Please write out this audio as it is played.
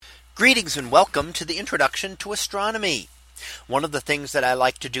Greetings and welcome to the introduction to astronomy. One of the things that I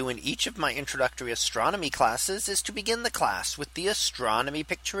like to do in each of my introductory astronomy classes is to begin the class with the astronomy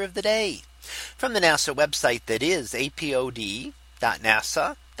picture of the day from the NASA website, that is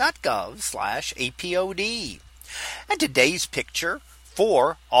apod.nasa.gov/apod. And today's picture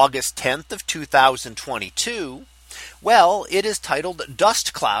for August 10th of 2022. Well, it is titled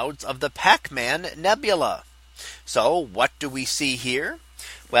Dust Clouds of the Pacman Nebula. So what do we see here?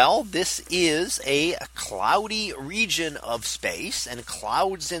 Well, this is a cloudy region of space, and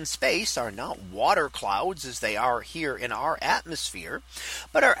clouds in space are not water clouds as they are here in our atmosphere,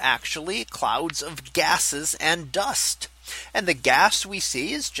 but are actually clouds of gases and dust. And the gas we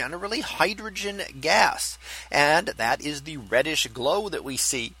see is generally hydrogen gas, and that is the reddish glow that we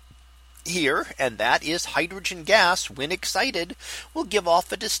see here, and that is hydrogen gas when excited will give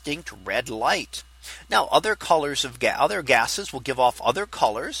off a distinct red light. Now other colors of other gases will give off other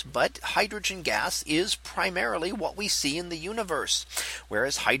colors, but hydrogen gas is primarily what we see in the universe,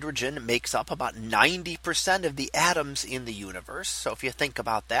 whereas hydrogen makes up about 90% of the atoms in the universe. So if you think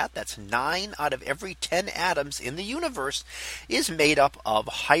about that, that's 9 out of every 10 atoms in the universe is made up of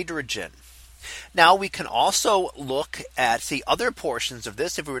hydrogen. Now we can also look at other portions of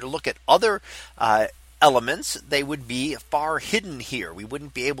this. If we were to look at other elements, they would be far hidden here. We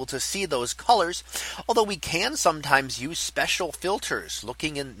wouldn't be able to see those colors, although we can sometimes use special filters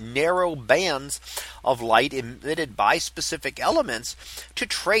looking in narrow bands of light emitted by specific elements to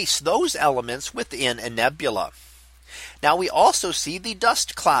trace those elements within a nebula. Now we also see the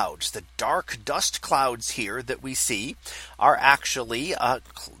dust clouds. The dark dust clouds here that we see are actually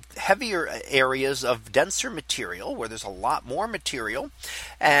heavier areas of denser material where there's a lot more material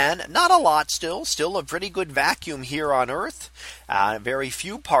and not a lot still a pretty good vacuum here on Earth. Very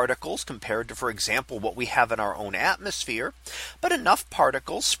few particles compared to, for example, what we have in our own atmosphere, but enough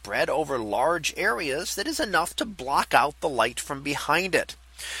particles spread over large areas that is enough to block out the light from behind it.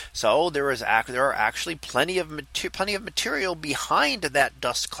 So there are actually plenty of material behind that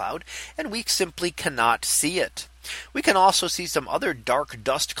dust cloud, and we simply cannot see it. We can also see some other dark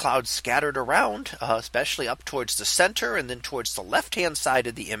dust clouds scattered around, especially up towards the center and then towards the left hand side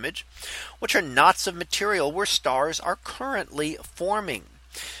of the image, which are knots of material where stars are currently forming.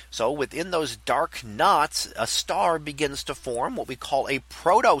 So within those dark knots, a star begins to form, what we call a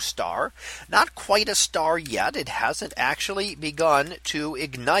protostar. Not quite a star yet. It hasn't actually begun to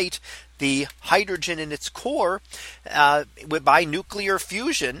ignite the hydrogen in its core by nuclear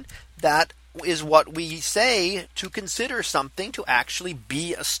fusion. That is what we say to consider something to actually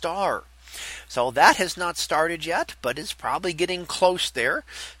be a star. So that has not started yet, but is probably getting close there.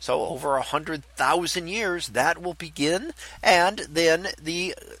 So over 100,000 years that will begin, and then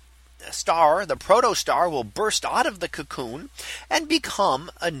the protostar will burst out of the cocoon and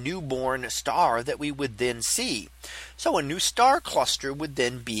become a newborn star that we would then see. So a new star cluster would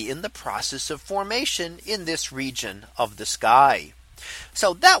then be in the process of formation in this region of the sky.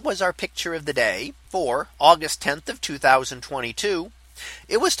 So that was our picture of the day for August 10th of 2022.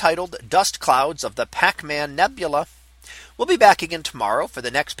 It was titled Dust Clouds of the Pacman Nebula. We'll be back again tomorrow for the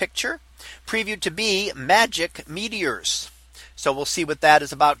next picture, previewed to be magic meteors. So we'll see what that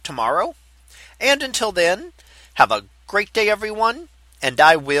is about tomorrow. And until then, have a great day, everyone, and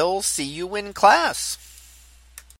I will see you in class.